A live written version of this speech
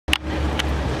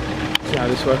how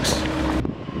this works.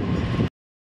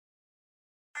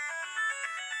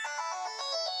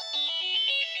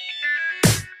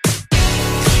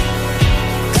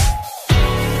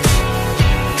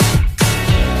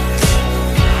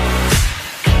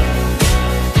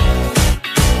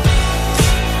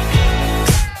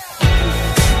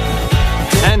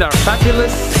 And our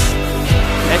fabulous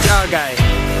HR guy.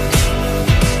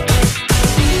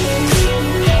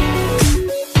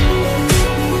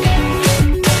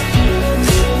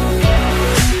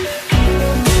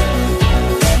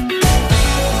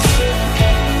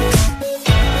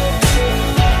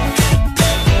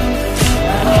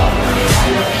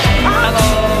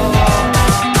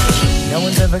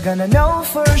 Never gonna know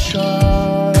for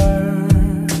sure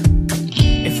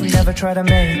if we never try to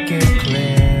make it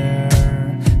clear.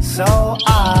 So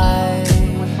I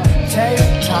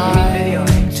take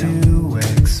time to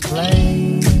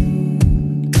explain.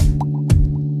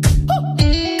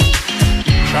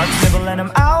 Sharks nibble and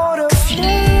I'm out of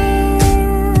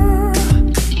here,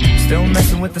 still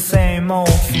messing with the same old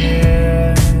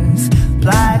fears.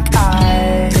 Black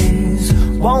eyes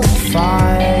won't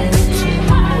fight to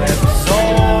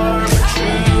absorb a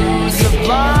true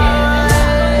sublime.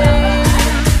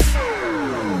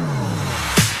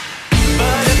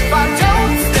 But if I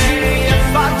don't stay,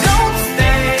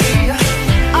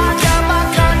 I got my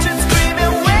conscience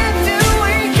screaming, where do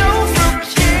we go from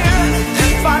here?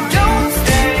 If I don't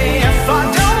stay,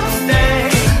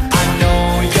 I know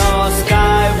your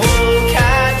sky will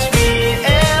catch me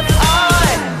if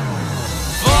I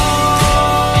fall.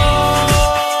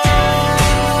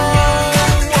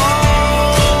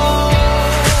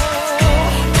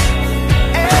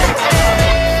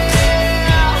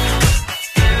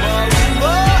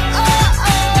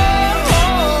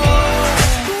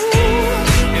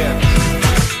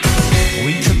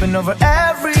 We tripping over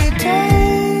every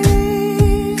day.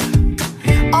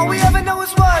 All we ever know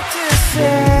is what to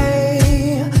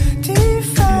say.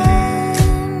 Defend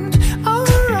our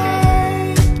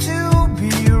right to be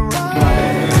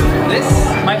right. This,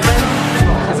 my friend,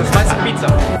 is a slice of pizza.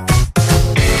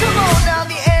 Come on now,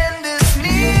 the end is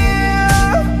near,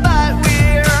 but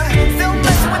we're still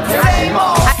messing with the same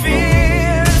old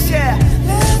fears. Yeah,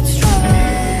 let's try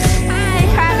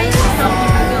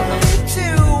to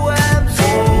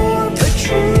absorb the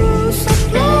true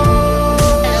sublime.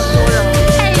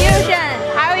 Hey Yushen,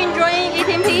 are you enjoying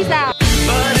eating pizza?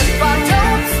 But if I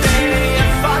don't stay,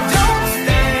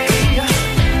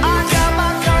 I got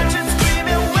my conscience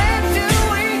screaming, where do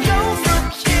we go from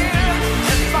here?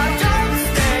 If I don't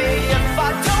stay,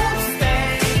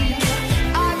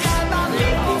 I got my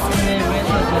people screaming,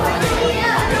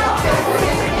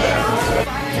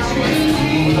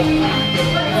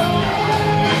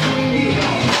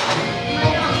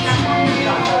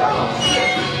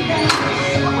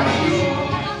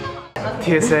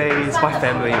 TSA is my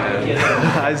family, man.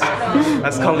 I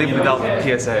just can't live without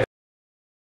TSA.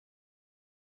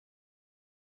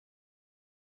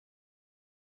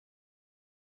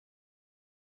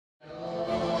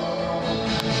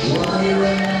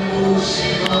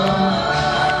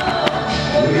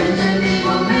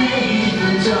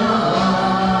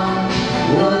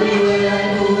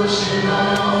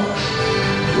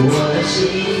我的心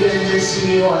跟着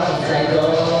希望在动，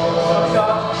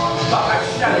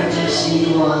跟着希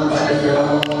望在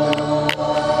动。